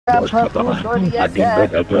those people, at the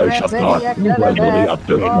better grace of God, where we are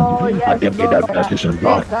doing, at the better blessings of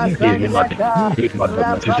God, if not the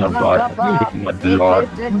blessings of God, if not the Lord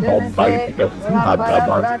Almighty,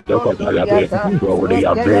 where they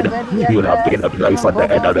have been, you have been a play for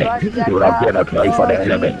the enemy, you have been a play for the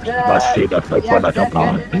enemy, but see the faithfulness of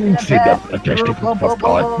God, see the testimony of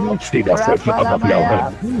God, see the faithfulness of Yahweh,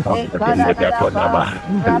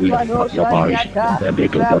 lift up your voice, and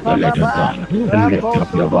begin to let it go, lift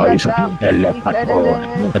up your voice, and let it go,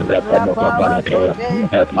 repent of vanity,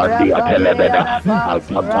 and Pandia Telemena, I'll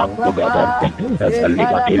come down together, as a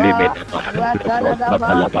liberty limit, the cross of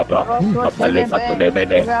Palapapa, of Palapa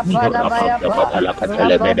Telemene, the Palapa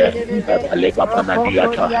Telemene, the Palapa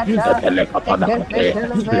Panadiata, the Palapa Panacate,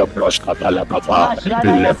 the cross of Palapapa,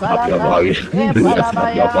 lift up your voice, lift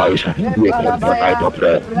up your voice, we come tonight to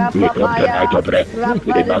pray, we come tonight to pray,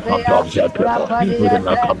 we did not come to observe people, we did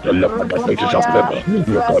not come to look at the faces of people,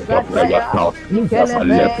 we come to pray yourself, therefore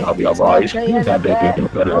lift up your voice, and begin to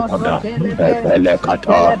pray upon that,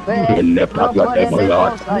 lift up your name,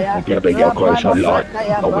 Lord, give me your grace, Lord,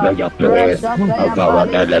 over your praise, over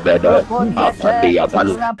the level, upon the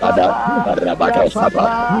Avalada, Rabbi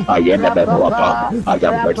Saba, I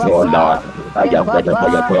am grateful, Lord, I am grateful for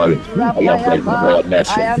your glory, I am grateful for your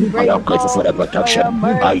mercy, I am grateful for the protection,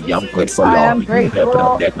 I am grateful, Lord, the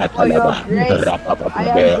protect my Palaba, Rapapa,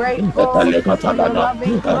 the Palekatana,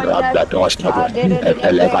 the Dostava, the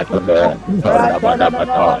Palekatana,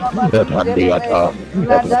 Rabanabata, the Pandiata,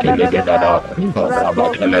 the Kiligana,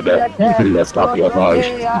 Rabatalebe, lift up your voice,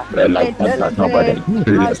 like somebody,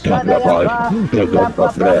 lift up your voice, the God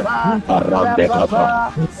of prayer, around the cover,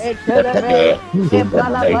 in the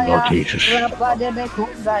name of Jesus.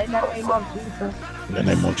 In the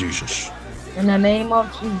name of Jesus. In the name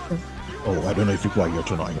of Jesus. Oh, I don't know if people are here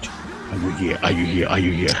tonight. Are you here? Are you here? Are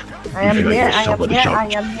you here? I am here. I am here. I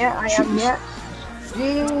am here. I am here.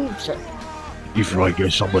 Jesus. If you are here,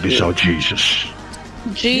 somebody shout Jesus.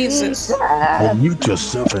 Jesus. Unmute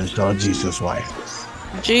yourself and shout Jesus. Why?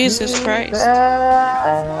 Jesus Christ.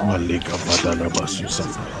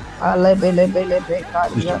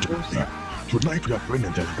 Tonight we are praying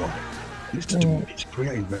and telling God. Listen to me. This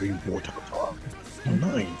prayer is very important.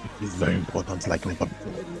 Tonight is very important, like never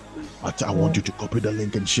before. But I want you to copy the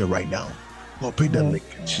link and share right now. Copy the link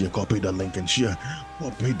and share. Copy the link and share.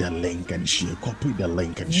 Copy the link and share. Copy the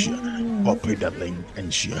link and share. Copy the link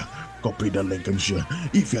and share. Copy the link and share.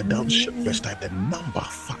 If you're down, just type the number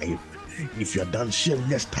 5. If you're done sharing,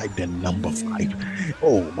 let's type the number 5.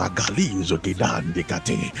 Oh, Magali is okay. Dan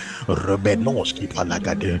Dekate, Rebenoski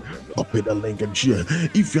Palagade. Copy the link and share.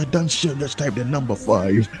 If you're done sharing, let's type the number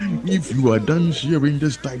 5. If you are done sharing,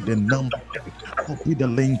 just type the number 5. Copy the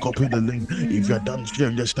link, copy the link. If you're done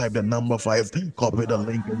sharing, just type the number 5. Copy the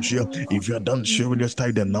link and share. If you're done sharing, just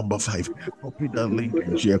type the number 5. Copy the link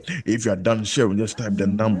and share. If you're done sharing, just type the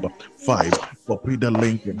number 5. Copy the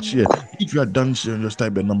link and share. If you're done sharing, just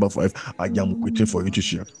type the number 5. I am waiting for you to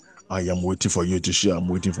share. I am waiting for you to share. I'm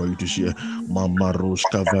waiting for you to share. Mama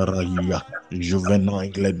Roska Varaia,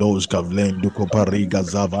 Juvenile Gledos Kavlen, Dukopariga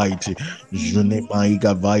Zavaiti,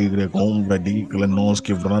 Junemaiga Vaire, Gombre di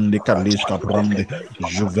Glenoski, Vrande Kaliska Brande,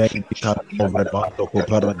 Juve di Katovrepato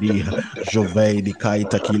Coparadi, Juve di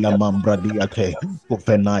Kaita Kila Mambradiate,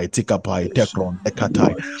 Kofenai, Tikapai, Tekron,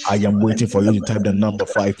 Ekatai. I am waiting for you to type the number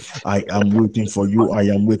 5. I am waiting for you. I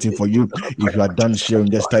am waiting for you. If you are done sharing,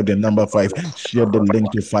 just type the number 5. Share the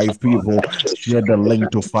link to 5 people. Share the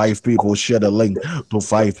link to 5 people. Share the link to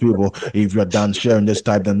 5 people. If you're done sharing, just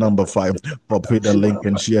type the number 5. Copy the link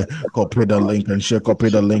and share. Copy the link and share. Copy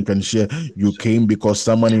the link and share. You came because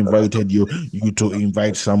someone invited you. You to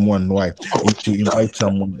invite someone. Why? If you invite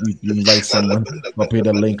someone, copy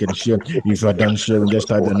the link and share. If you're done sharing, just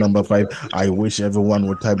type the number 5. I wish everyone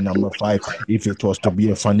would type number 5. If it was to be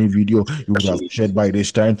a funny video, you would have shared by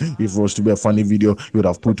this time. If it was to be a funny video, you would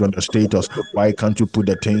have put on the status. Why can't you put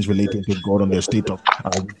the things related to God on the status?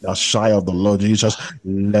 The shy of the Lord Jesus.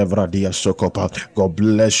 God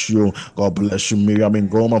bless you. God bless you, Miriam and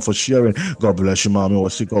Goma, for sharing. God bless you, Mommy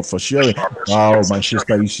Wasiko, for sharing. Wow, my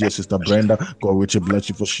sister is here, Sister Brenda. God richly bless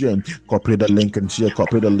you for sharing. Copy the link and share.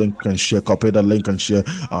 Copy the link and share. Copy the link and share.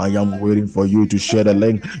 I am waiting for you to share the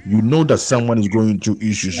link. You know that someone is going through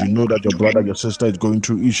issues. You know that your brother, your sister is going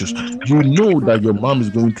through issues. You know that your mom is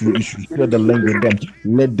going through issues. Share the link with them.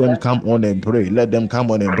 Let them come on and pray. Let them come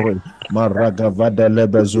on and pray.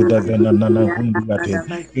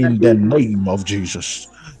 In the name of Jesus.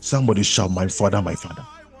 Somebody shout, my Father, my Father.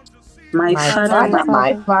 My Father,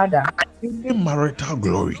 my Father. Any marital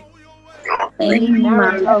glory. Any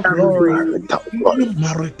marital glory. Any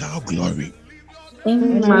marital glory.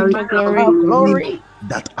 Any marital glory.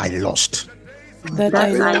 that I lost that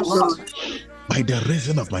I lost by the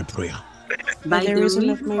reason of my prayer. by the reason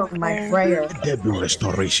of my prayer. Let there be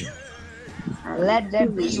restoration. Let there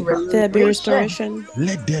be There be restoration.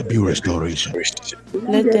 Let there be restoration.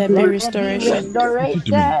 Let there be restoration.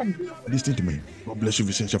 Listen to me. God bless you,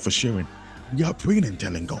 Vicentia, for sharing. We are praying and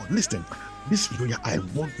telling God, listen, this prayer, I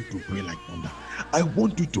want you to pray like thunder. I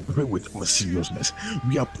want you to pray with all seriousness.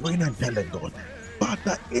 We are praying and telling God,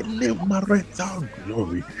 Father, any marital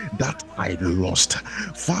glory that I lost,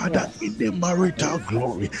 Father, any marital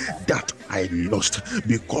glory that I lost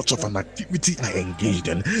because of an activity I engaged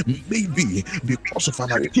in, maybe because of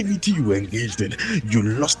an activity you engaged in, you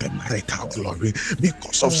lost a marital glory.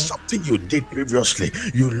 Because of something you did previously,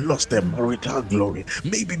 you lost a marital glory.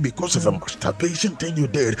 Maybe because of a masturbation thing you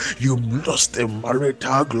did, you lost a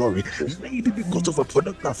marital glory. Maybe because of a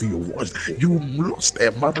pornography you watched, you lost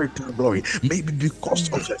a marital glory. Maybe because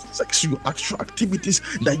of the sexual activities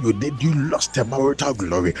that you did, you lost a marital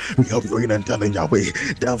glory. We are praying and telling Yahweh,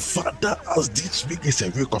 the Father, as this week is a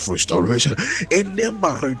week of restoration, any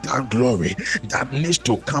marital glory that needs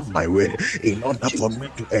to come my way in order for me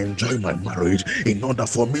to enjoy my marriage, in order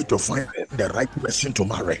for me to find the right person to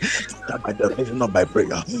marry, Father, by the reason of my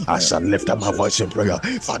prayer, I shall lift up my voice in prayer.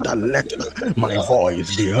 Father, let my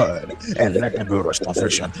voice be heard and let there be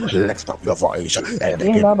restoration. Lift up your voice and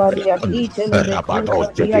begin.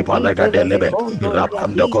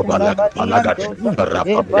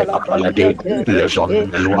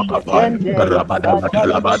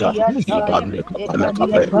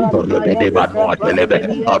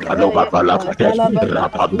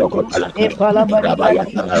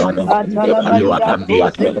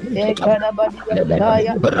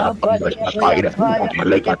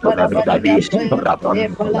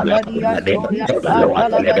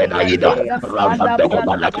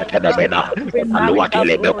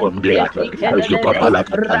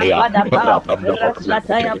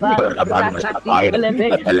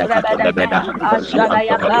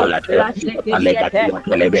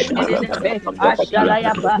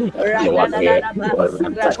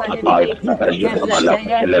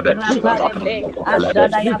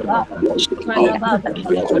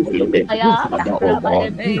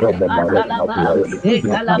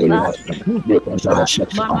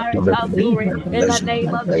 In the name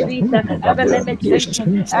of Jesus, every limitation,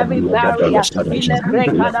 every barrier, every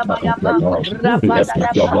marital glory,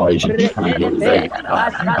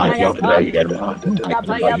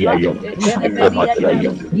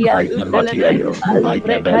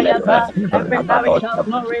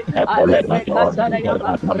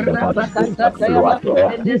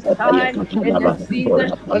 in this time, in this season,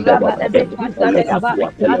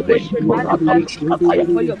 that which should manifest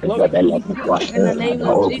for your glory to be seen in the name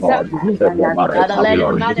of Jesus. Father, let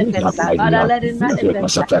it manifest. Father, let it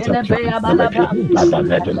manifest. In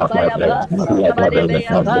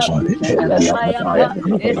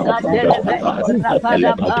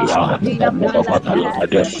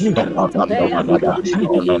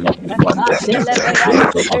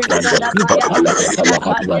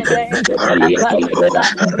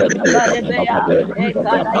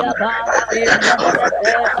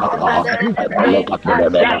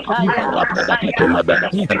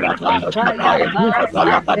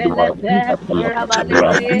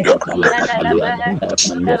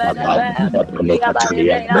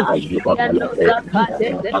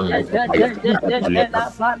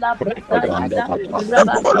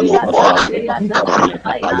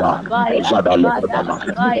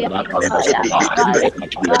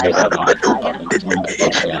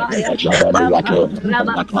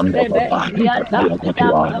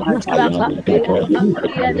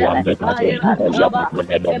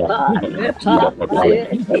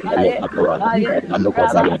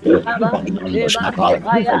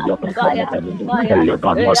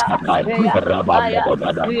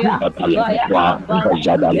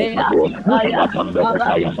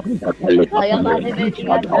the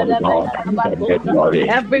Bay of Alaba,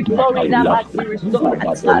 every glory that must be restored.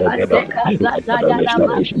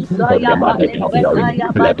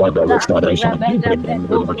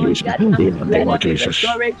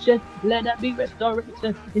 Let there be restoration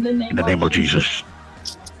in the name of Jesus.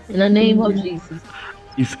 In the name of Jesus.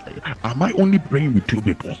 Am I only praying with two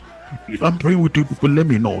people? If I'm praying with two people, let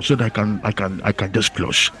me know so that I can just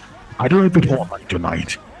close. I don't know if it's online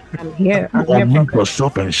tonight. I'm here. Unmute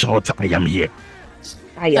yourself and shout, I am here.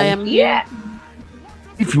 I am here.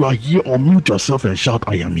 If you are here, unmute yourself and shout,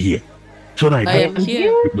 I am here. So that I am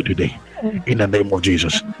here people today. In the name of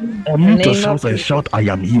Jesus. Unmute yourself and shout, I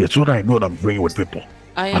am here. So that I know that I'm praying with people.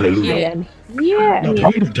 Hallelujah. Yeah. Now,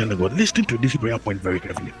 praying and telling God, listen to this prayer point very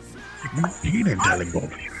carefully. You praying and telling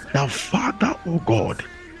God Now, Father, oh God,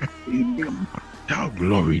 in your marital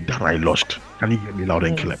glory that I lost. Can you hear me loud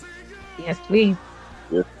and clear? Yes, please.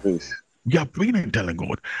 Yes, please. You are praying and telling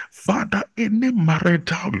God, Father, any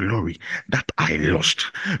marital glory that I lost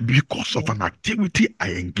because of an activity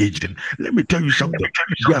I engaged in. Let me tell you something.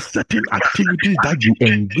 There are certain activities that you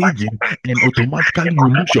engage in and automatically you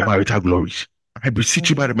lose your marital glories. I beseech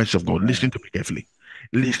you by the mercy of God, listen to me carefully.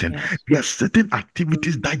 Listen, there are certain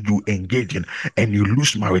activities that you engage in and you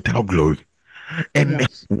lose marital glory. And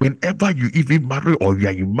whenever you even marry or you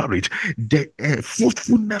are in marriage, the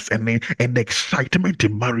fruitfulness and the excitement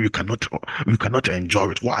in marriage you cannot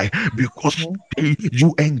enjoy it. Why? Because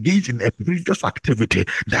you engage in a previous activity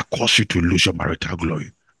that caused you to lose your marital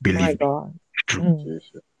glory. Believe me, it's true.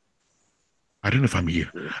 I don't know if I'm here.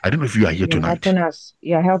 I don't know if you are here tonight.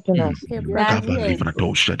 You're helping us.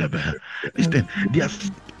 Listen,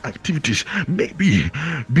 there's activities. Maybe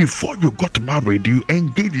before you got married, you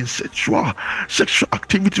engaged in sexual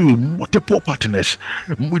activity with multiple partners,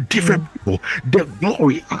 with different people. The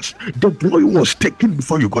glory was taken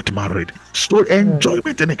before you got married. So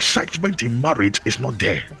enjoyment and excitement in marriage is not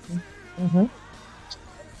there.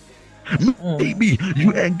 Maybe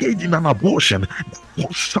you engage in an abortion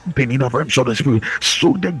or something in the realms of the spirit,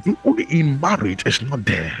 so the glory in marriage is not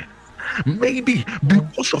there. Maybe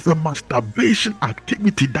because of a masturbation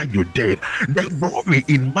activity that you did, the glory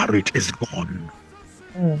in marriage is gone.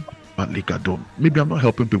 Maybe I'm not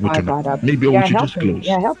helping people tonight. Maybe we should just close.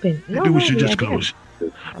 Maybe we should just close.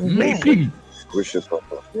 Maybe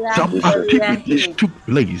some activities took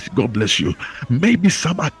place. God bless you. Maybe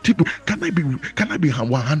some activity. Can I be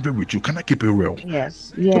 100 with you? Can I keep it real?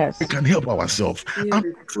 Yes. We can help ourselves.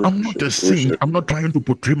 I'm not a saint. I'm not trying to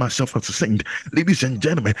portray myself as a saint. Ladies and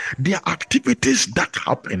gentlemen, there are activities that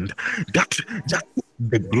happened that took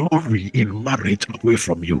the glory in marriage away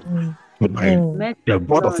from you. Tonight, the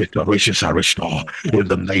God of restoration shall restore in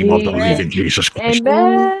the name of the living Jesus Christ.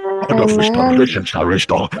 God of restoration shall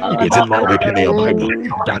restore. Is it not written in your Bible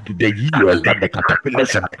that the years that the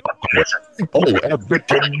caterpillars and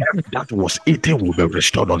everything that was eaten will be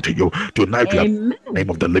restored unto you tonight? In the name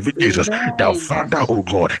of the living Jesus, the Father, oh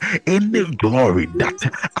God, any glory that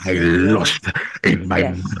I lost in my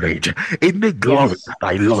marriage, any glory that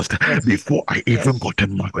I lost before I even got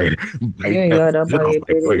married, by the reason of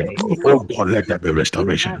my prayer, oh God, let there be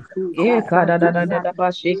restoration.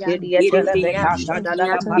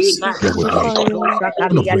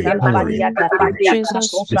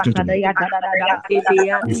 Jesus. Listen to me.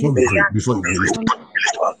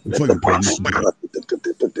 Before you pray, listen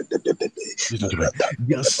to me.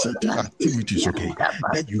 There are certain activities,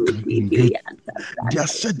 that you can engage. There are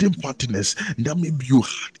certain partners that maybe you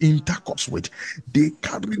had intercourse with. They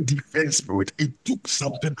carry defense spirit. It took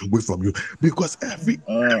something away from you, because every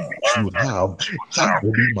you have,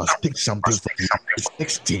 somebody must take something from you. It's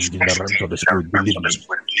exchanged in the realms of the spirit. Believe me,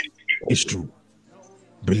 it's true.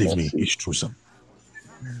 Believe me, it's true, son.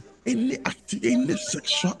 Any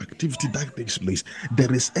sexual activity that takes place,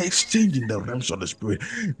 there is exchange in the realms of the spirit.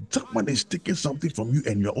 Someone is taking something from you,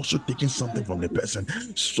 and you're also taking something from the person.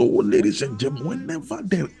 So, ladies and gentlemen, whenever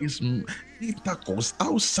there is intercourse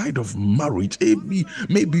outside of marriage,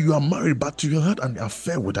 maybe you are married, but you had an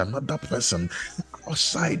affair with another person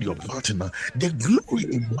outside your partner, the glory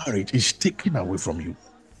in marriage is taken away from you.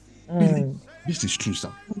 This is true,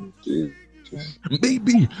 son.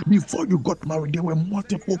 Maybe before you got married, there were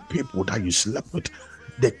multiple people that you slept with.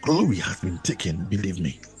 The glory has been taken, believe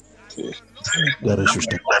me. Let us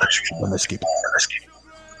step. Let's skip.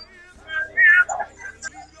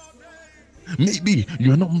 Maybe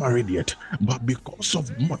you're not married yet, but because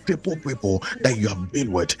of multiple people that you have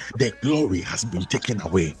been with, the glory has been taken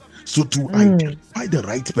away. So to identify the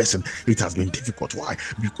right person, it has been difficult. Why?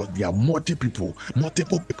 Because there are multiple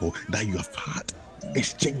people that you have had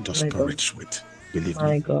exchange of spirits with. Believe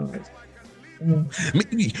me.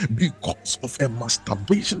 Maybe because of a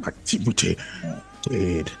masturbation activity,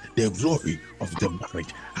 the glory of the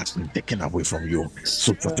marriage has been taken away from you.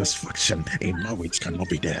 So satisfaction in marriage cannot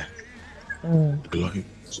be there. The glory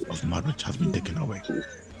of marriage has been taken away.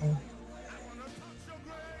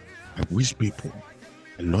 I wish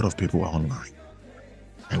a lot of people are online.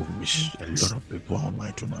 I wish a lot of people are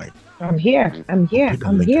online tonight. I'm here.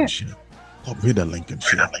 Copy the link and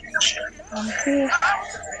share.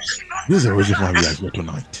 This is the reason why we are here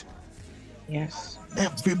tonight. Yes.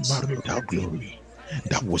 Every marital glory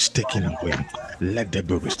that was taken away, let there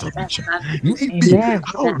be restoration. Maybe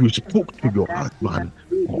how you spoke to your husband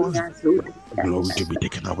caused glory to be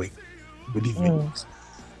taken away. Believe me.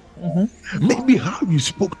 Maybe how you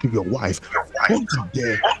spoke to your wife caused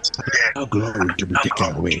their glory to be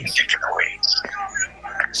taken away.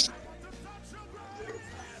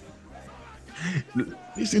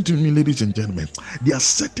 Listen to me, ladies and gentlemen. There are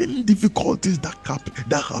certain difficulties that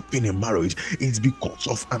happen in marriage. It's because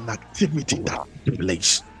of an activity that takes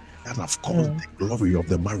place that have caused the glory of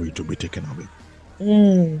the marriage to be taken away.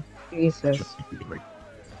 Jesus.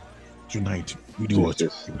 Tonight, we do what?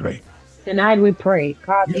 We pray. Tonight we pray.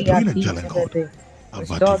 We're praying and telling God.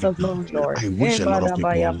 Restore the glory, Lord. I wish a lot of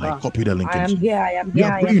people online copy the link. I am here. I am We here.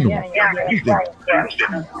 are I am praying. here. I am here.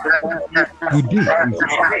 Today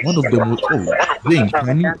is one of the most. Oh, Jane,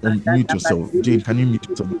 can you unmute yourself? Jane, can you mute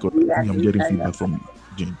yourself? Because I think I'm getting feedback from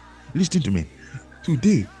Jane. Listen to me.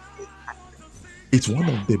 Today, it's one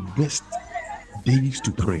of the best days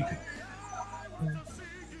to pray.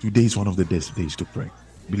 Today is one of the best days to pray.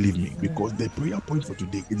 Believe me, because the prayer point for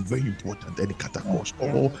today is very important and it cut across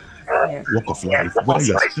all walk of life, whether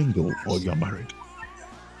you are single or you are married.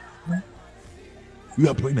 We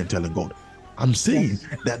are praying and telling God. I'm saying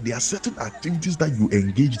that there are certain activities that you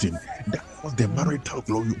engaged in that cause the marital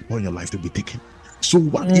glory upon your life to be taken. So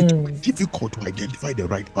what it will be difficult to identify the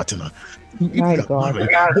right partner. If you are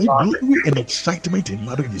married, the glory and excitement in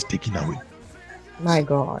marriage is taken away. My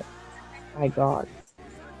God. My God.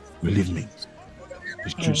 Believe me.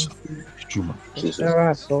 It's true, sir. It's true, man. Restore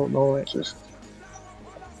us, oh Lord.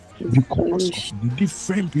 Because of the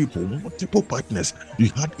different people, multiple partners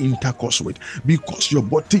you had intercourse with, because your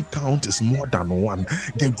body count is more than one,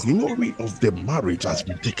 the glory of the marriage has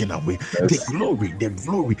been taken away. The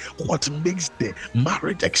glory, what makes the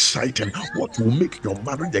marriage exciting, what will make your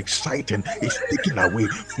marriage exciting is taken away.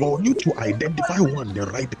 For you to identify the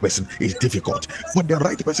right person is difficult. For the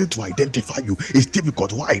right person to identify you is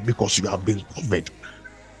difficult. Why? Because you have been covered.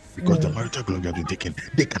 Because the marital glory has been taken.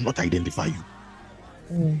 They cannot identify you.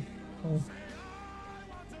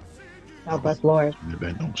 Help us, Lord.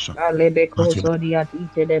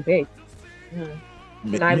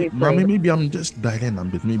 Maybe I'm just dying a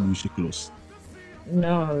bit. Maybe we should close.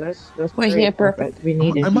 No, let's we're here, perfect. We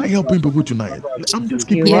need it. Am I helping people tonight? I'm just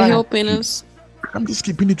keeping You're helping us. I'm just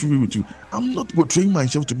keeping it real with you. I'm not portraying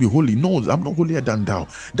myself to be holy. No, I'm not holier than thou.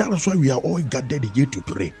 That is why we are all gathered here to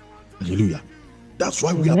pray. Hallelujah. That's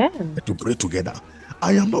why we are to pray together.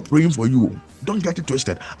 I am not praying for you. Don't get it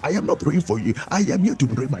twisted. I am not praying for you. I am here to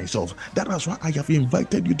pray myself. That is why I have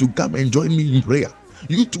invited you to come and join me in prayer.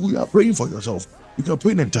 You too are praying for yourself. You are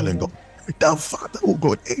praying and telling God, that Father, oh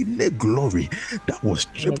God, any glory that was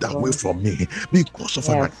stripped away from me because of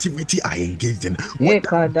an activity I engaged in,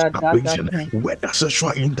 whether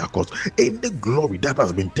sexual intercourse, any glory that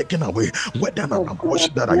has been taken away, whether an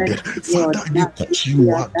abortion that I did, Father, because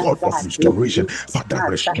you are God of restoration, Father,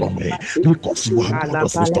 restore me, because you are God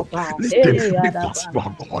of restoration. Listen, because you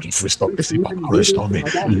are God of restoration, restore me.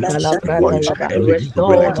 Let's voice and begin to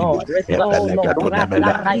relate to Oh, Jesus,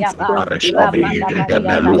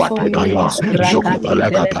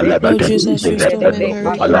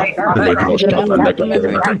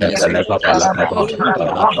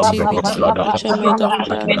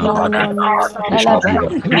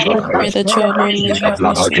 restore my pray that you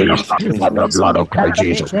anoint me with the blood of Christ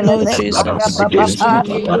Jesus. Lord Jesus,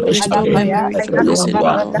 restore my marital blessing,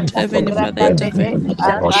 Lord. Heavenly Father, intervene.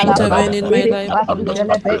 Intervene in my life, Lord.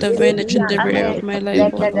 Intervene in every area of my life,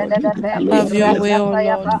 oh Lord. Have your way, oh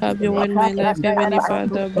Lord. Have your way in my life, Heavenly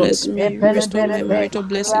Father. Bless me. Restore my marital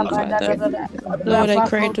blessing, Father. Lord, I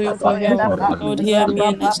cry to you for help. Lord, hear me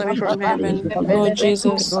and answer me from heaven. Lord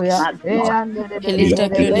Jesus, I lift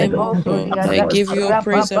up your name, oh God. I give you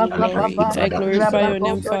praise and glory. I glorify your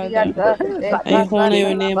name, Father. I honor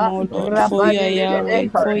your name, oh Lord, for you are Yahweh,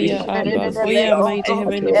 for you are Abba, for you are mighty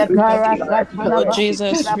Heavenly Father. Lord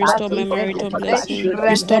Jesus, restore my marital blessing.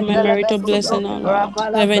 Restore my marital blessing, oh Lord.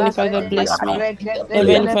 Heavenly Father, bless me.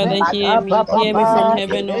 Heavenly Father, hear me. Hear me from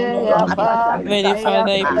heaven, oh Lord. Heavenly Father,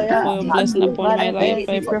 I pray for your blessing upon my life.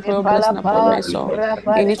 I pray for your blessing upon my soul.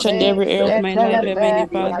 In each and every area of my life, Heavenly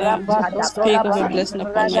Father. Speak of your blessing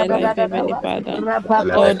upon my life, Heavenly Father.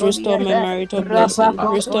 Lord, restore my marital blessing.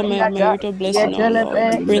 Restore my marital blessing, oh Lord.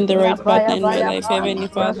 Bring the right partner in my life, Heavenly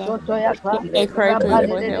Father. Lord, I cry to you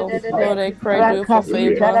for help. Lord, I cry to you for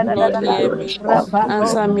favor. Lord, hear me.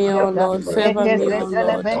 Answer me, oh Lord. Favor me, oh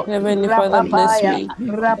Lord. Heavenly Father, bless me.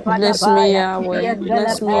 Bless me, Yahweh.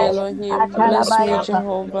 Bless me, Elohim. Bless me,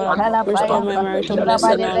 Jehovah. Restore my marital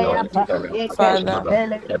blessing, oh Lord. Father,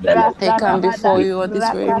 I come before you at this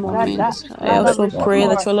very moment. I also pray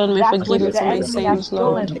that your Lord may forgive me for my sins,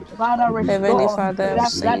 Lord. Heavenly Father, I have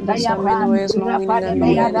sinned in so many ways, knowing and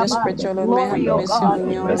unknowing. I just pray your Lord may have mercy on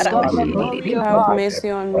me, oh Lord. Have mercy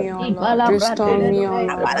on me, oh Lord. Restore me, oh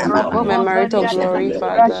Lord. My marital glory,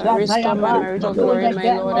 Father. Restore my marital glory, my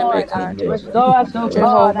Lord and my God.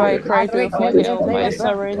 Jehovah, I cry to you for help. I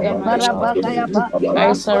surrender, Restore my Lord.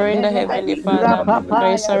 I surrender, Heavenly Father.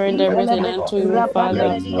 I surrender everything unto you,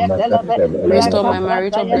 Father. Restore my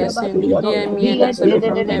marital blessing. Hear me and answer me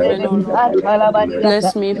from heaven, O Lord.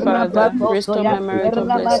 Bless me, Father. Restore my marital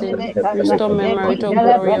blessing. Restore my marital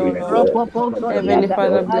glory, O Lord. Heavenly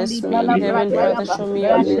Father, bless me. Heavenly Father, show me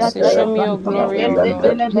your mercy. Show me your glory, O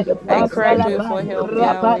Lord. I cry to you for help,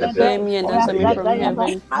 Yahweh. Hear me and answer me from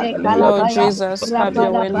heaven. Lord Jesus, have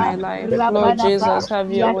your way in my life. Lord Jesus,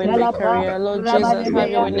 have your way in my career. Lord Jesus, have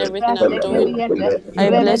your way in everything I'm doing. I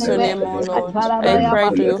bless your name, O Lord. I cry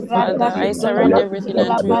to you, Father. I surrender everything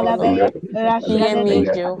unto you, O Lord. Hear me,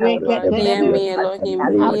 Jehovah. Hear me, Elohim.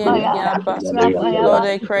 Hear me, Abba. Lord,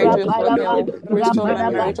 I cry to you for help. Restore my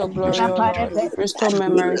marital glory, O Lord. Restore my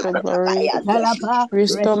marital glory.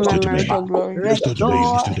 Restore my marital glory. Listen to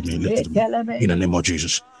me. Listen to me. Listen to me. In the name of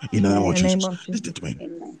Jesus. In the name of Jesus. Listen to me.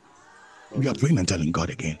 We are praying and telling God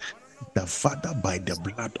again. The Father, by the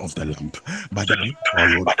blood of the Lamb, by the blood of our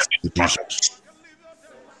Lord Jesus,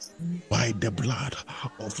 by the blood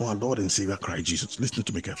of our Lord and Savior Christ Jesus. Listen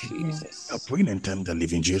to me carefully. We are praying and telling the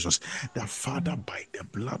living Jesus, the Father, by the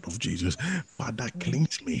blood of Jesus, Father,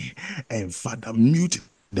 cleanse me, and Father, mute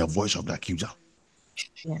the voice of the accuser.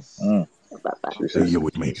 Are you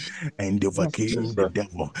with me? And they overcame the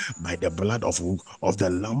devil by the blood of the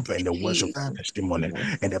lamb and the words of testimony.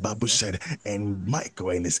 And the Bible said, and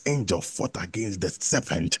Michael and his angel fought against the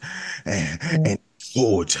serpent and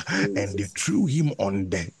fought, and they threw him on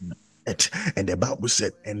the earth. And the Bible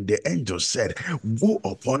said, and the angel said, woe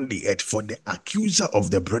upon the earth, for the accuser of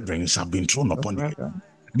the brethren have been thrown upon the earth.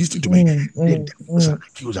 Listen to me. The devil is an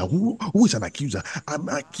accuser. Who is an accuser? An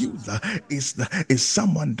accuser is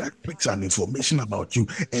someone that picks an information about you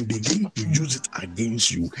and begins to use it against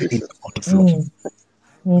you in the court of law.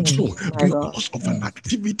 So, because of an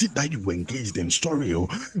activity that you engaged in,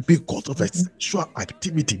 because of a sexual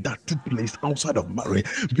activity that took place outside of marriage,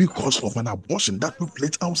 because of an abortion that took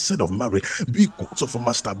place outside of marriage, because of a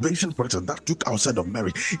masturbation process that took outside of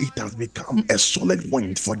marriage, it has become a solid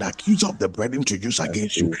point for the accuser of the brethren to use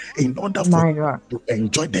against you in order for you to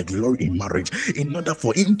enjoy the glory in marriage, in order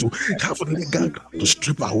for him to have legal ground to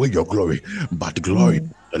strip away your glory. But glory,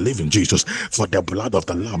 the living Jesus, for the blood of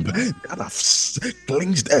the Lamb that has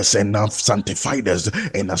cleansed us and have sanctified us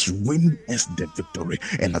and has won us the victory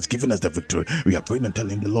and has given us the victory. We are praying and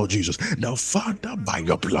telling the Lord Jesus, now Father, by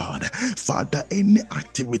your blood, Father, any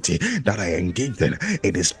activity that I engage in,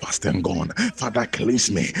 it is past and gone. Father, cleanse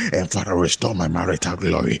me, and Father, restore my marital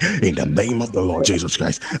glory in the name of the Lord Jesus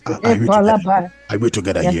Christ. Are we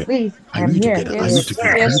together here? Are we together? Are we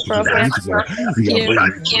together? Yes, Prophet. We are Here.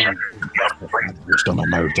 praying. Restore my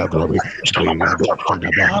marital glory. Jesus,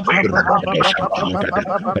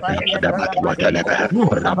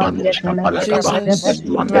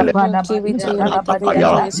 activity I might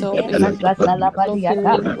have engaged myself in,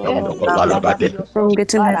 stopping me, oh Lord, from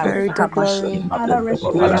getting my marital glory,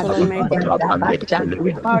 marital and my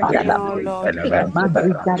me, oh Lord,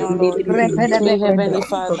 me, oh Lord, lift me, Heavenly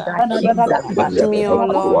Father, lift me, oh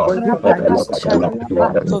Lord, out this trap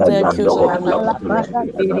of the accuser, oh Lord,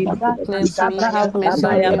 cleanse me, have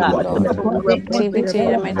mercy on me, oh Lord, activity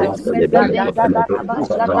I might have knowingly,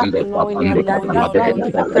 unknowingly, oh Lord,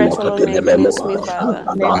 I pray to Lord, may cleanse me, Father,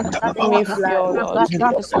 set me free, oh Lord,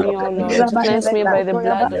 cleanse me, oh Lord, cleanse me by the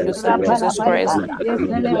blood of your Son, Jesus Christ,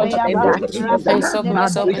 Lord, I soak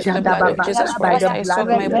myself into the blood of Jesus Christ, I soak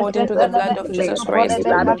my body into the blood of Jesus Christ,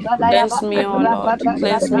 cleanse me, oh Lord,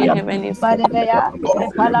 cleanse me, Heavenly Father,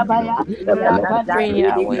 pray,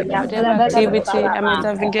 Yahweh, whatever activity I might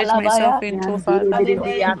have engaged myself into, Father,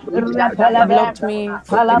 blocked me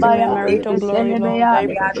from getting my marital glory, Lord. I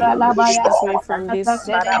pray to Lord, remove me from this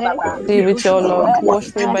activity, oh Lord.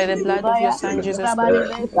 Wash me by the blood of your Son, Jesus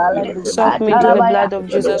Christ. Soak me into the blood of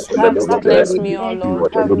Jesus Christ. Cleanse me, oh Lord.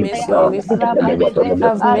 Have mercy on me, Father.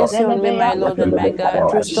 Have mercy on me, my Lord and my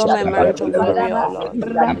God. Restore my marital glory, oh Lord.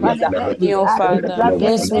 Me, oh Father.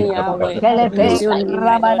 Bless me, Yahweh. Have mercy on me,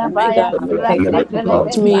 my Lord and my God.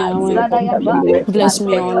 Bless me, Yahweh. Bless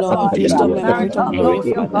me, oh Lord. Restore my marital glory,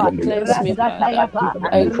 Father. Cleanse me, Father.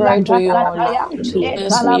 I cry to you, O Lord.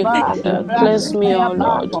 Cleanse me, Father. Cleanse me, O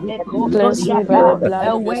Lord. Cleanse me by the blood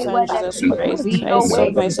of your Son, Jesus Christ. I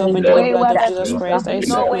soak myself into the blood of Jesus Christ. I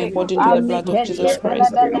soak my body into the blood of Jesus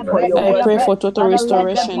Christ. I pray for total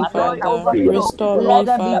restoration, Father. Restore me,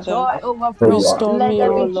 Father. Restore me,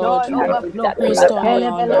 O Lord. Restore me,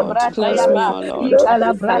 O Lord. Cleanse me, O Lord.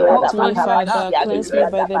 Cleanse me, Father. Cleanse me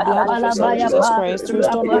by the blood of your Son, Jesus Christ.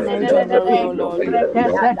 Restore my marital your glory, O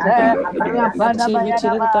Lord. Activity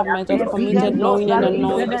that I might have committed knowing and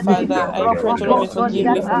unknowingly, Father. I pray to Lord, forgive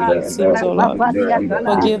me for my sins, O Lord.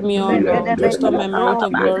 Forgive me, O Lord. Restore my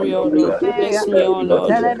marital glory, O Lord. Bless me, O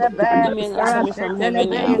Lord. Hear me and answer me from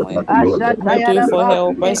heaven, Yahweh. I cry to you for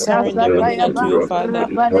help. I surrender everything unto you, Father.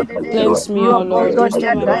 Cleanse me, O Lord.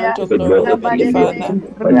 Restore my marital glory, Heavenly Father.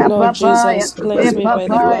 Lord Jesus, cleanse me by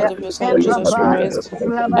the blood of your Son, Jesus Christ.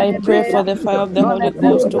 I pray for the fire of the Holy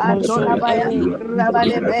Ghost to consume any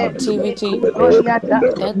evil activity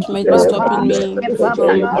that might be stopping me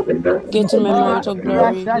from getting my marital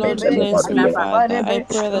glory. Lord, cleanse me, Father. I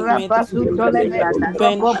pray that may the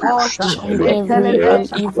burn each and every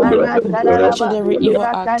each and every evil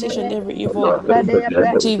act, each and every evil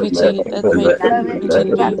activity that might be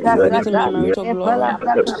preventing me from getting my marital glory.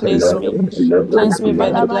 Lord, cleanse me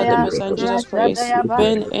by the blood of your Son Jesus Christ.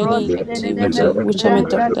 Burn any activity which I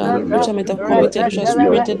might have done, which I might have committed, which has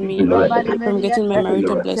prevented me from getting my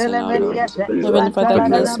marital blessing, oh Lord. Heavenly Father,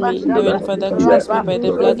 cleanse me. Heavenly Father, cleanse me by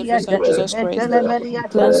the blood of your Son Jesus Christ.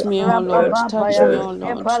 Cleanse me, O Lord. Touch me, O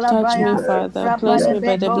Lord. Touch me, Father. Cleanse me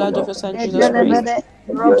by the blood of your Son Jesus Christ.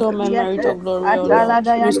 Restore my marital glory, O Lord.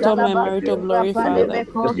 Restore my marital glory, Father.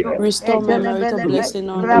 Restore my marital blessing,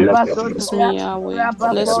 O Lord. Bless me, Yahweh.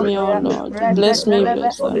 Bless me, O Lord. Bless me,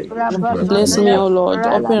 blessed. Bless me, O Lord.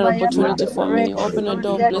 Open an opportunity for me. Open a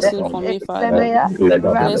door of blessing for me, Father.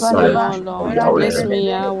 Bless me, O Lord. Bless me,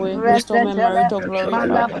 Yahweh. Restore my marital glory,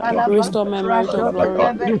 Father. Restore my marital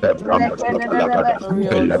glory. Glory,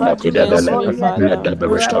 O Lord. Cleanse me, Father.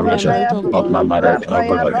 Restore my marital of my glory. marital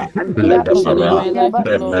glory. Let there be Let the restoration in fire, my life,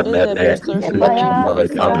 O Lord. Let there be restoration in my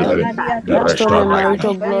life, marital Father. glory. The Restore my restore right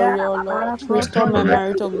marital now. glory, O Lord. Restore my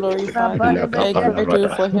marital glory, Father. I cry to you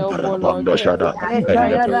for help, O Lord. I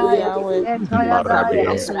cry to you, Yahweh.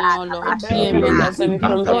 Bless me, O Lord. Hear me and answer me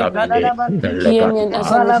from heaven. Hear me and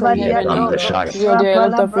answer me from heaven, O Lord. You are the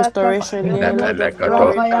elect of restoration. You are the elect of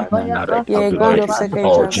glory, Father. You are a God of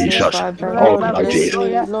second Oh chances, Jesus, Father. oh Lord, Lord bless Jesus.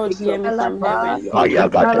 me. Lord, hear me from heaven.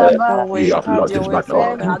 Ayagate, you have Have lost your this way, battle.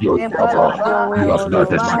 Father. You cover. Have your way, You O have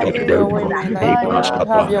lost this Lord. battle Have today. your way in my life, O Lord.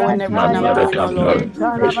 Have Ibraskapa, your way in my everything I'm doing, marital O Lord. glory.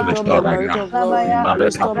 Restore my Restore right now. marital glory.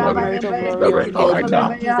 Marital Restore my glory. marital glory, O Restore Lord. right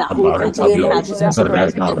now. Let Marital the name glory. of Jesus Right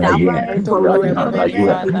Christ now, be right my here. marital Right glory, now, right Heavenly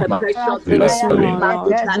here. Father. Bless me, Glory. O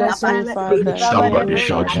Lord. Bless me, Father. Hear Somebody me,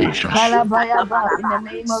 shout Father. Jesus.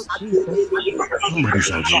 Somebody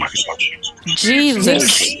shout Jesus.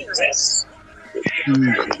 Jesus.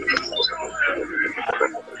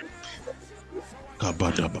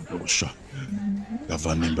 Kabadabadosha.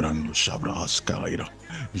 Gavanimbrando Shabra Askaira.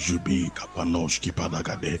 Jubi Kapanoski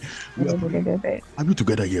Padagade. Are we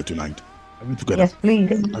together here tonight? Are we together? Yes,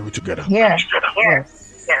 please. Are we together? Here. Yes.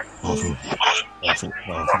 Powerful. Powerful.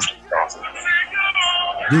 Powerful.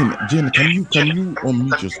 Jane, can you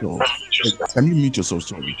unmute yourself? Can you mute yourself?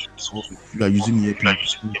 Sorry. Or if you are using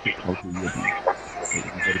earpiece, can you take out your earpiece?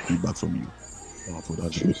 We get a feedback from you. Powerful.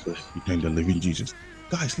 That's good. We thank the living Jesus.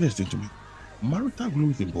 Guys, listen to me. Marital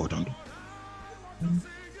glory is important.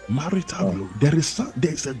 Marital glory. There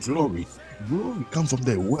is a glory. Glory comes from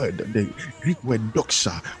the word, the Greek word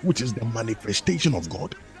doxa, which is the manifestation of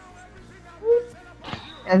God.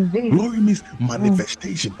 Glory means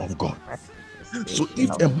manifestation of God. So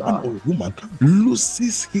if a man or a woman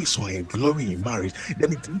loses his or her glory in marriage,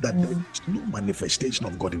 then it means that there is no manifestation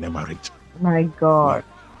of God in a marriage. My God.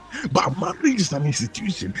 But marriage is an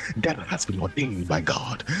institution that has been ordained by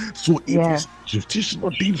God. So if it's institution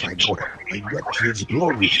ordained by God, and yet his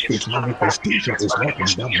glory, his manifestation is not in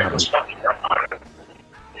that marriage,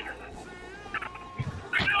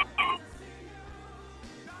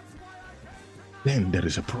 then there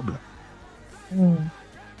is a problem.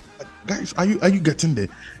 Guys, are you getting the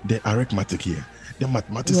arithmetic here? The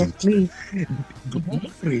mathematics. Yes, please.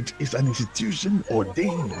 Marriage is an institution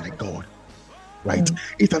ordained by God, right?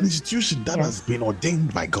 It's an institution that has been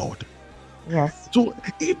ordained by God. Yes. So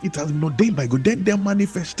if it has been ordained by God, then the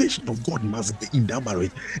manifestation of God must be in that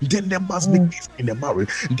marriage. Then there must be peace in the marriage.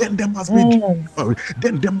 Then there must be joy in the marriage.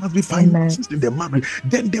 Then there must be finances in the marriage.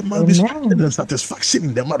 Then there must be strength and satisfaction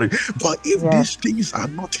in the marriage. But if these things are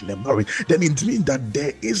not in the marriage, then it means that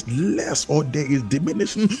there is less or there is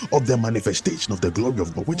diminishing of the manifestation of the glory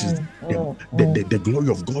of God, which is the glory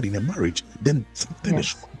of God in a marriage. Then something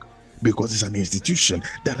is wrong. Because it's an institution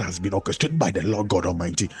that has been orchestrated by the Lord God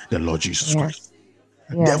Almighty, the Lord Jesus Christ.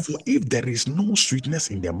 Therefore, if there is no sweetness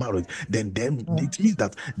in their marriage, then it means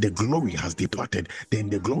that the glory has departed. Then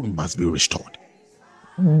the glory must be restored.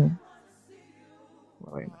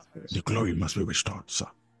 The glory must be restored, sir.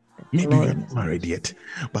 Maybe you are not married yet,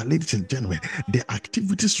 but ladies and gentlemen, the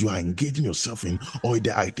activities you are engaging yourself in, or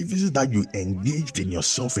the activities that you engaged in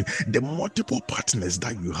yourself in, the multiple partners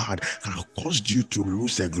that you had have caused you to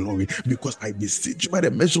lose a glory. Because I beseech you by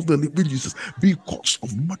the measure of the living Jesus, because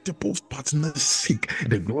of multiple partners' sake,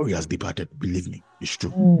 the glory has departed. Believe me, it's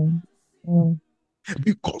true.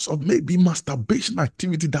 Because of maybe masturbation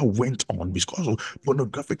activity that went on, because of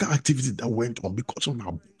pornographic activity that went on, because of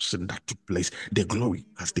abortion that took place, the glory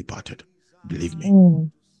has departed. Believe me,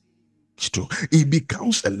 it's true. It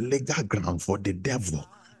becomes a legal ground for the devil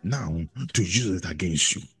now to use it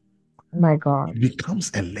against you. My God. It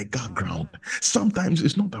becomes a legal ground. Sometimes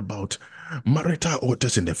it's not about marital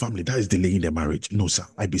altars in the family that is delaying the marriage. No, sir,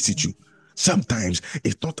 I beseech you. Sometimes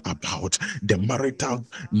it's not about the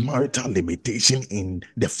marital limitation in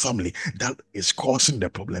the family that is causing the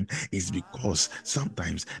problem. It's because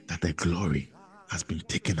sometimes that the glory has been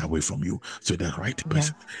taken away from you, so the right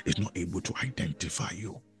person is not able to identify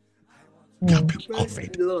you. You have been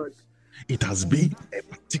covered. It has been a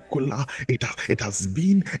particular, it has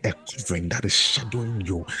been a covering that is shadowing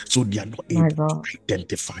you, so they are not able to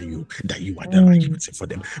identify you, that you are the right person for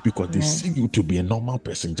them, because they see you to be a normal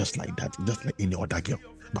person, just like that, just like any other girl.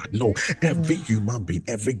 But no, every human being,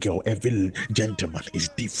 every girl, every gentleman is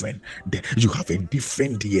different. You have a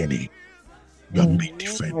different DNA. You are made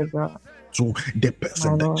different. So the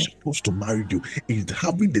person that is supposed to marry you is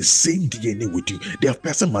having the same DNA with you. The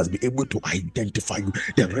person must be able to identify you.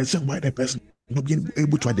 The reason why the person not being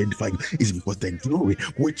able to identify you is because the glory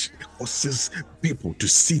which causes people to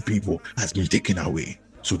see people has been taken away.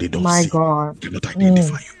 So they don't see you, cannot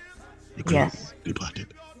identify you. The glory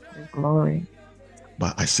departed. The glory.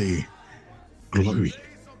 But I say glory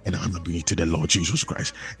and honor be to the Lord Jesus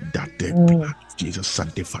Christ, that the blood of Jesus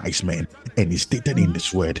sanctifies men. And it's stated in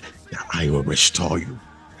this word that I will restore you.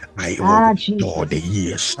 I will restore the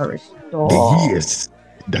years. The years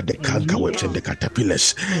that the cankerworms and the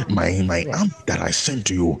caterpillars, my arm that I sent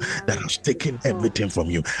to you, that has taken everything from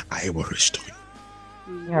you, I will restore you.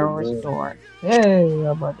 You are restored.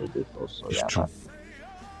 It's true.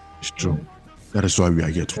 It's true. That is why we are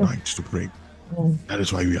here tonight, to pray. That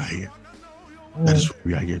is why we are here. That is why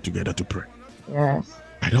we are here together to pray. Yes.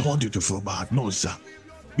 I don't want you to feel bad. No, sir.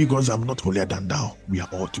 Because I'm not holier than thou. We are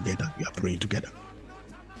all together. We are praying together.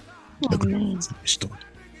 The glory must be restored.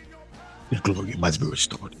 The glory must be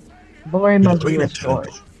restored. Glory must be restored.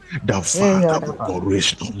 The Father will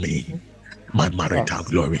restore me. My marital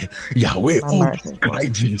glory, Yahweh,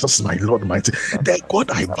 Christ Jesus, my Lord, mighty, the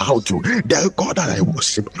God I bow to, the God that I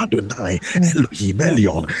worship, Adonai, Elohim,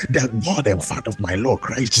 Elion, the God and Father of my Lord,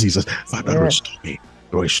 Christ Jesus. Father, restore me,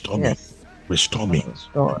 restore me. Restore me,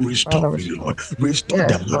 restore me, Lord. Restore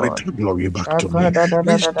the marital glory back to me.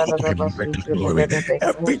 Restore my marital glory.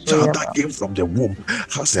 Every child that came from the womb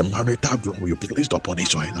has a marital glory placed upon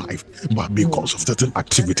his or her life, but because of certain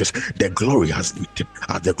activities, the glory has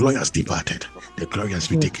departed. The glory has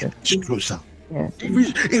been taken. It's closer.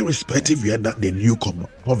 Irrespective, we are not the new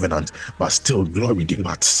covenant, but still glory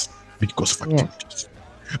departs because of activities.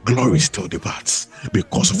 Glory still departs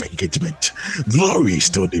because of engagement. Glory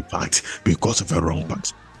still departs because of a wrong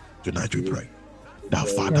path. Tonight we pray that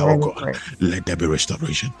Father, oh God, let there be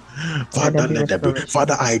restoration. Father, let there be.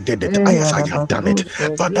 Father, I did it. Yes, I have done it.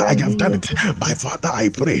 Father, I have done it. My Father, I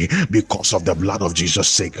pray because of the blood of Jesus'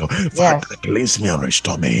 sake. Father, cleanse me and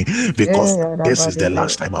restore me, because this is the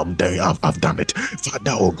last time I've done it.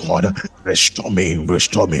 Father, oh God, restore me,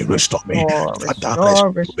 restore me, restore me. Father,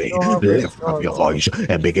 restore me. Lift up your voice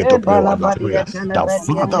and begin to pray one more prayer. That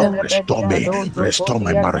Father, restore me, restore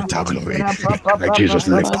my marital glory. Jesus,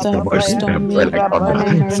 lift up your voice and pray like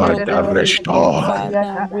Father, restore.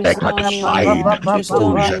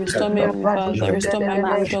 Restore my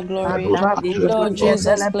marital glory. Lord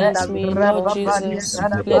Jesus, bless me. Lord Jesus,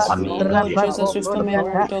 bless me. Lord Jesus, restore my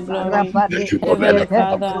marital glory. Heavenly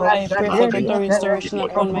Father, I pray for total restoration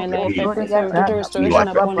upon my life. I pray for total restoration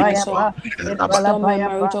upon my soul. Restore my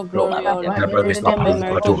marital glory, O Lord. Restore my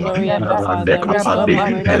marital glory, Abba Father. Restore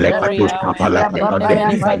my marital glory,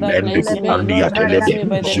 Heavenly Father, cleanse me. Lord, cleanse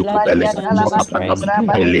me by the blood of your Son, Jesus Christ.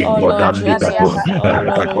 Oh Lord Jesus, I come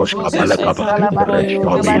before you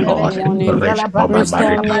this very morning. Restore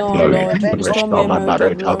me, oh Lord. Restore my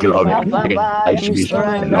marital glory, Lord. Restore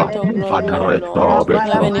my marital glory, oh Lord.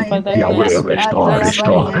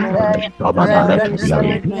 Heavenly Father, cleanse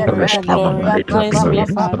me, Lord. Restore my marital glory. Cleanse me,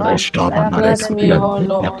 Father. Bless me, oh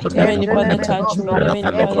Lord. Heavenly Father, touch me. Heavenly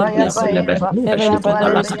Father, bless me. Heavenly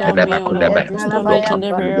Father, restore me, oh Lord. Restore me to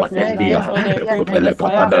the very of my life. Lord, I pray by the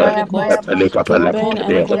fire of the Holy Ghost. burn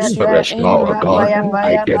anything stolen, any Restore, God.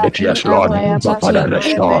 Identity, yes, any Lord. My Father, identity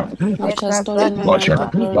restore. which has stolen my Portion. marital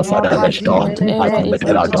My glory. Father, restore. I Whatever is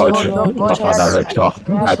committed activity, adultery. Lord, My Father, restore.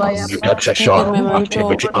 I which has committed taken my sexual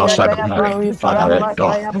marital activity outside of marriage. glory from Father, me.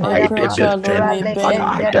 restore. I I pray did to this our Lord, thing. may Father, burn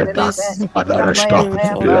I did that. this Father, restore.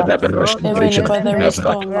 spirit, oh Let God. there be Heavenly restoration. Father,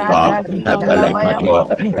 restore me. Restore me, Yahweh.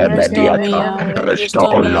 Restore, Restore me, Yahweh. restore,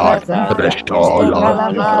 Restore oh me, Lord, Abba Father. restore, oh Restore me, Lord,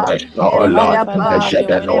 our Lord. restore, oh Heavenly Lord. Father, have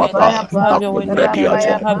your way in my life. Have your way in my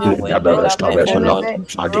life. Have your way in my life, oh Restoration, Lord. Lord.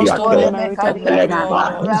 Restore my marital glory, oh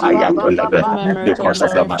Lord. My marital Because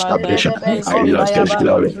of the glory, Father. masturbation, Place I me. lost this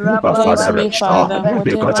glory. My Place Father, me, restore. Father.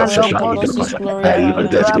 Because Whatever of has sexual lost this intercourse, glory, I lose Father.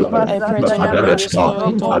 this glory. I pray My to Lord, Father, may restore. restore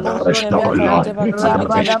it, oh Father, Lord. restore, Heavenly oh Father, Lord. whatever Father,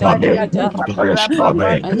 activity that restore I me. committed, Father, restore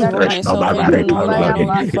me. I devote Restore myself my into marital not glory.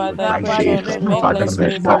 loving you, In Father. I my pray to days, our Lord, may Father, cleanse me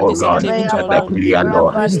restore, from oh this God. activity, oh Father, Lord.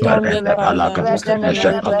 Pliando. Restore me, Father. Restore my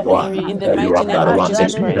marital glory in the mighty name of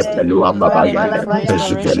Jesus Christ. Heavenly Father,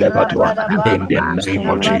 restoration, Father. In the Restore name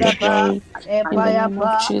my of marital Jesus. glory in the name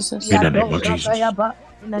of In Jesus. the name of Jesus.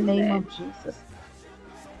 In the name of Jesus.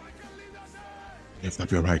 Lift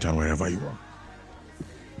up your right hand wherever you are.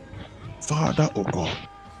 Father, oh God,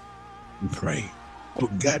 we pray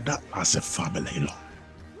together as a family, Lord.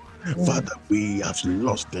 Father, we have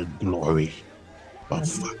lost the glory. But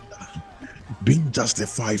Father, being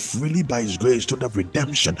justified freely by His grace to the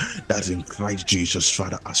redemption that's in Christ Jesus,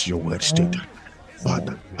 Father, as your word stated.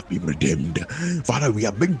 Father, we have been redeemed. Father, we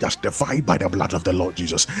have been justified by the blood of the Lord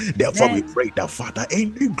Jesus. Therefore, we pray that, Father,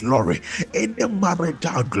 any glory, any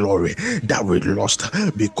marital glory that we lost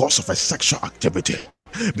because of a sexual activity,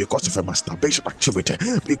 because of a masturbation activity,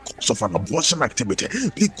 because of an abortion activity,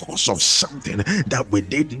 because of something that we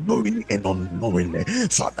did knowingly and unknowingly.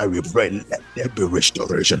 Father, we pray, let there be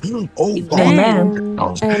restoration. Oh God, Amen.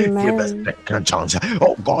 give us Amen. second chance.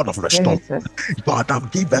 Oh God of restoration. Father,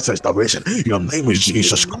 give us restoration. Your name is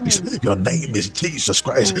Jesus Christ. Your name is Jesus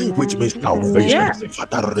Christ, which means Amen. salvation. Amen.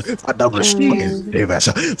 Father, restore and Amen. save us.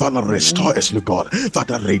 Father, restore us, Lord God.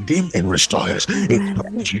 Father, redeem and restore us. In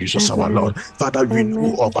Amen. Jesus, our Amen. Lord. Father,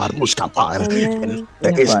 renew Amen. of our Muskapile. And Amen.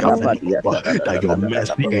 there is Amen. coming over that your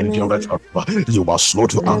mercy endureth Amen. forever. You are slow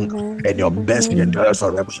to anger, Amen. and your mercy Amen. endureth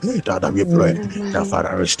forever. Father, we pray that Amen.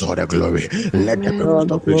 Father, restore the glory. Let there be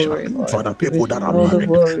Amen. restoration. For the people that are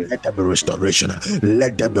married, let there be restoration.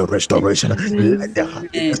 Let there be restoration. Let Amen. the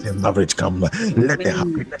happiness in marriage come. Let the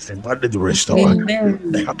happiness in marriage restore. Amen.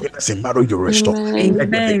 The happiness in marriage restore. Amen.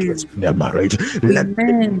 Let there be peace in the marriage. Let there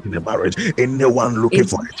be peace in the marriage. Anyone looking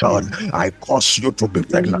for a child, I cause you to be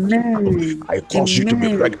pregnant now. I cause you to be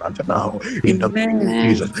pregnant now. In the name of Amen.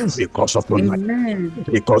 Jesus, because of tonight,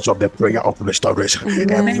 because of the prayer of restoration.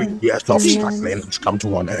 Every Amen. year of Amen. struggling has come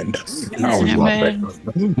to an end. Now you are Amen. pregnant.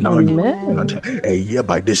 Now you are Amen. pregnant. A year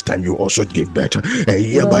by this time you also give birth. A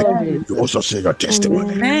year by you also say your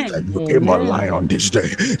testimony. Amen. And you came online on this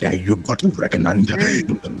day and you got pregnant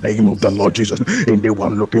in the name of the Lord Jesus.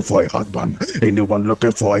 Anyone looking for a husband, anyone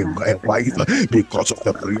looking for a wife, because of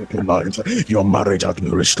the prayer tonight, your marriage has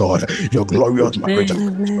been restored. Your glorious marriage has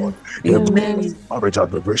been restored. Amen. Your glorious Amen. marriage has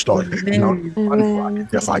been restored. Now the man will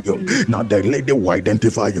Amen. identify you. Now the lady will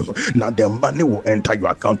identify you. Now the money will enter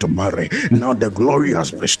your account to marry. Now the glory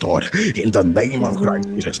has been restored in the name of Christ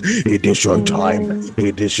Amen. Jesus. It is your time. Amen.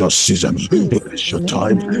 It is your season. It is your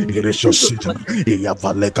time. Amen. It is your season.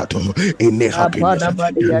 Any happiness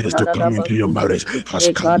that is to come into your marriage has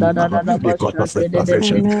come now because of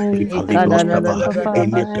restoration. Amen.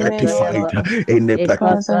 Any Father, petty amen, oh fight, God. any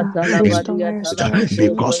petty Father, restore my restoration.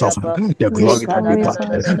 because of the glory that Restore me,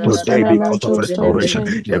 departed Father. Restore today my because of marital restoration.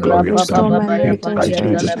 restoration. The glory has Restore come my in marital Christ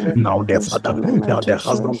Jesus. restoration. Now the father, Restore my now marital the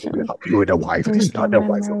husband will be restoration. happy with the wife. Now Restore the my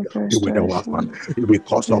wife will be marital happy with the husband restoration.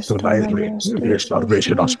 because of Restore tonight's my prayer. marital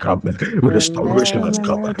Restoration has restoration. come. Restoration Restore has my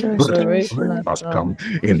come. marital Restoration restoration. has come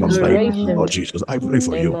in the Restore name my of the Lord marital Jesus. I pray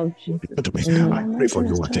for you. To me. Restore I my pray for marital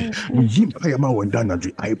you. restoration.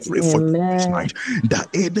 I pray for you this night that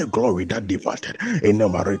any glory that departed, any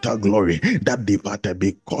marital glory that departed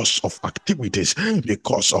because of activities,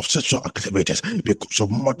 because of sexual activities, because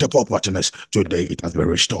of multiple partners, today it has been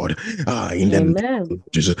restored. In the name of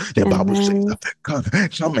Jesus, the Bible says Amen.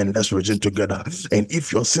 that come and let's reason together. And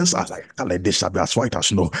if your sins are like color, they shall be as white as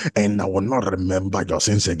snow, and I will not remember your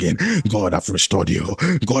sins again. God has restored you.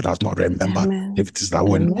 God has not remembered Amen. activities that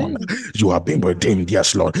went on. Amen. You have been redeemed,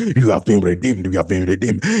 yes, Lord. You have been redeemed. You have been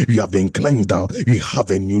redeemed. You have been cleansed down. You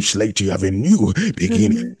have a new slate. You have a new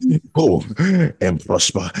beginning. Go and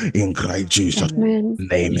prosper in Christ Jesus' Amen.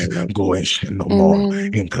 name. Go and sin no more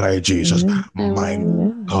Amen. in Christ Jesus. My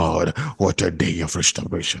Amen. God, what a day of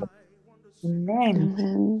restoration.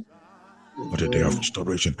 Amen. for the day of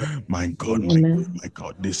restoration. My God, my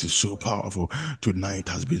God, this is so powerful. Tonight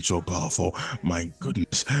has been so powerful. My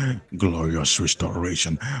goodness, glorious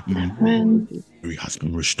restoration. It has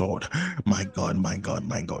been restored. My God, my God,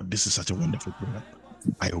 my God. This is such a wonderful prayer.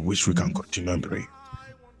 I wish we can continue and pray.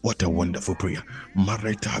 What a wonderful prayer.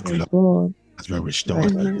 Marital glory has been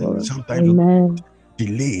restored. Sometimes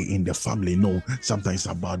delay in the family. No, sometimes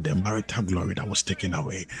it's about the marital glory that was taken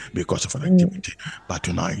away because of an activity. But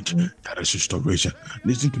tonight, that is restoration.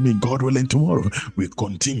 Listen to me, God willing, tomorrow we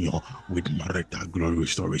continue with marital glory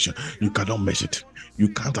restoration. You cannot miss it. You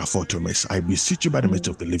can't afford to miss. I beseech you by the mercy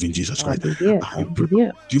of the living Jesus Christ. I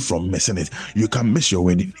prevent you from missing it. You can miss your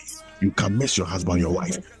wedding. You can miss your husband, your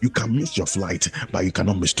wife. You can miss your flight, but you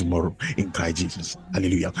cannot miss tomorrow in Christ Jesus.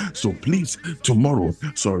 Hallelujah. So please, tomorrow,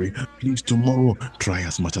 try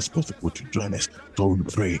as much as possible to join us so we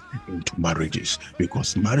pray into marriages,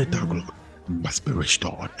 because marital glory must be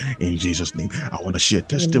restored in Jesus' name. I want to share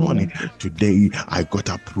testimony. Today, I got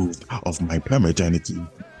approved of my paternity.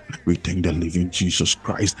 We thank the living Jesus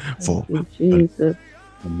Christ for Jesus.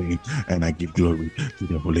 Amen. And I give glory to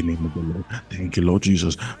the holy name of the Lord. Thank you, Lord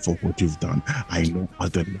Jesus, for what you've done. I know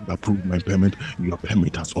as the Lord approved my payment, your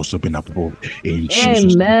payment has also been approved in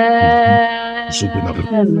Jesus' name. Also been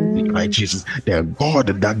approved. Right, Jesus, the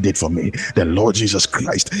God that did for me, the Lord Jesus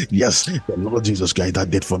Christ. Yes, the Lord Jesus Christ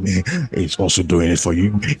that did for me is also doing it for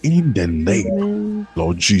you in the name.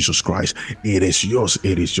 Lord Jesus Christ, it is yours,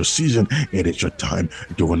 it is your season, it is your time.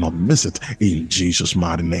 You will not miss it in Jesus'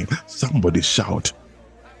 mighty name. Somebody shout,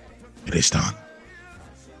 it is done.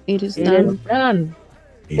 It is done. Amen.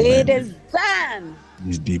 It is done.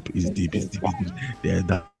 It's deep. Yeah,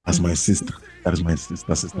 that's my sister. That is my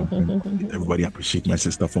sister Brenda. Everybody appreciate my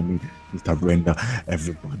sister for me. Sister Brenda.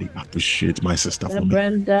 Everybody appreciate my sister for me.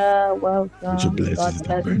 Brenda, welcome. God bless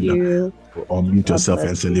you. Unmute yourself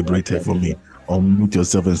and celebrate her for me. Unmute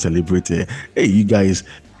yourself and celebrate her. Hey, you guys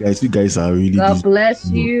are really God bless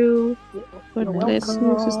you. God bless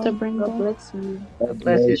you, Sister Brenda. God bless you. God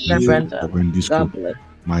bless you, Sister Brenda. God bless.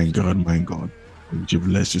 My God. God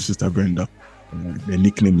bless you, Sister Brenda. The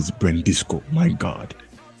nickname is Brendisco. My God.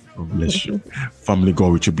 God bless you. Family,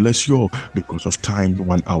 God, which bless you all. Because of time,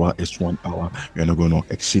 1 hour is 1 hour. You're not going to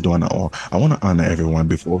exceed 1 hour. I want to honor everyone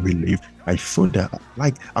before we leave. I feel that,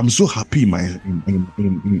 like, I'm so happy in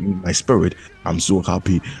my spirit. I'm so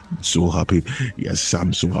happy. Yes,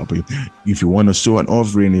 I'm so happy. If you want to sow an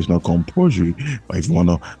offering, it's not compulsory. But if you want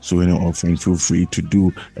to sow an offering, feel free to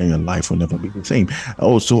do, and your life will never be the same.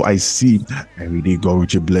 Also, I see, I really God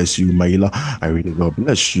richly bless you, Maila. I really God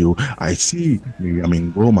bless you. I see Miriam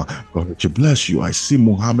Ngoma. God richly bless you. I see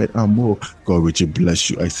Muhammad Amor. God richly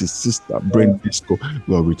bless you. I see Sister Brendisco.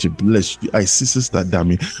 God richly bless you. I see Sister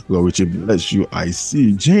Dami. God richly bless you. I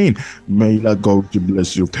see Jane. Maila. God richly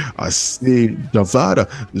bless you. I see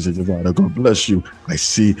Javada. God bless you. I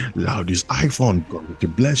see Loudest iPhone. God richly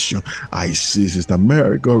bless you. I see Sister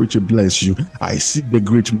Mary. God richly bless you. I see the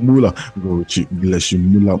great Mula. God richly bless you.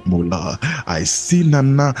 Mula. I see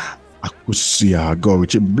Nana Akusia. God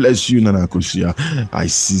richly bless you, Nana Akusia. I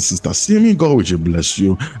see Sister Simi. God richly bless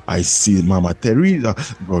you. I see Mama Teresa.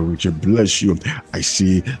 God richly bless you. I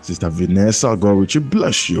see Sister Vanessa. God richly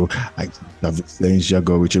bless you. I see Sister Vicencia.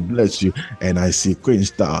 God richly bless you. And I see Queen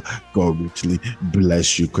Star. God richly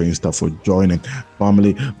bless you, Queen Star, for joining.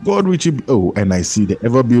 Family, God richly. Oh, and I see the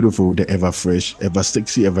ever beautiful, the ever fresh, ever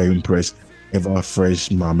sexy, ever impressed, ever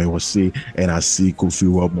fresh Mama was say, and I see Kofi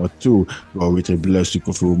Woma too. God richly bless you,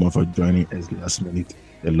 Kofi Woma, for joining us last minute.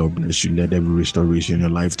 The Lord bless you. Let every restoration in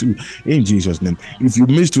your life too, in Jesus' name. If you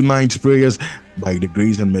missed tonight's prayers, by the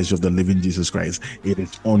grace and mercy of the living Jesus Christ, it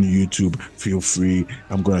is on YouTube. Feel free.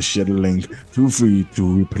 I'm going to share the link. Feel free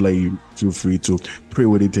to replay. Feel free to pray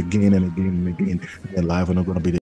with it again and again and again. They're live and I'm going to be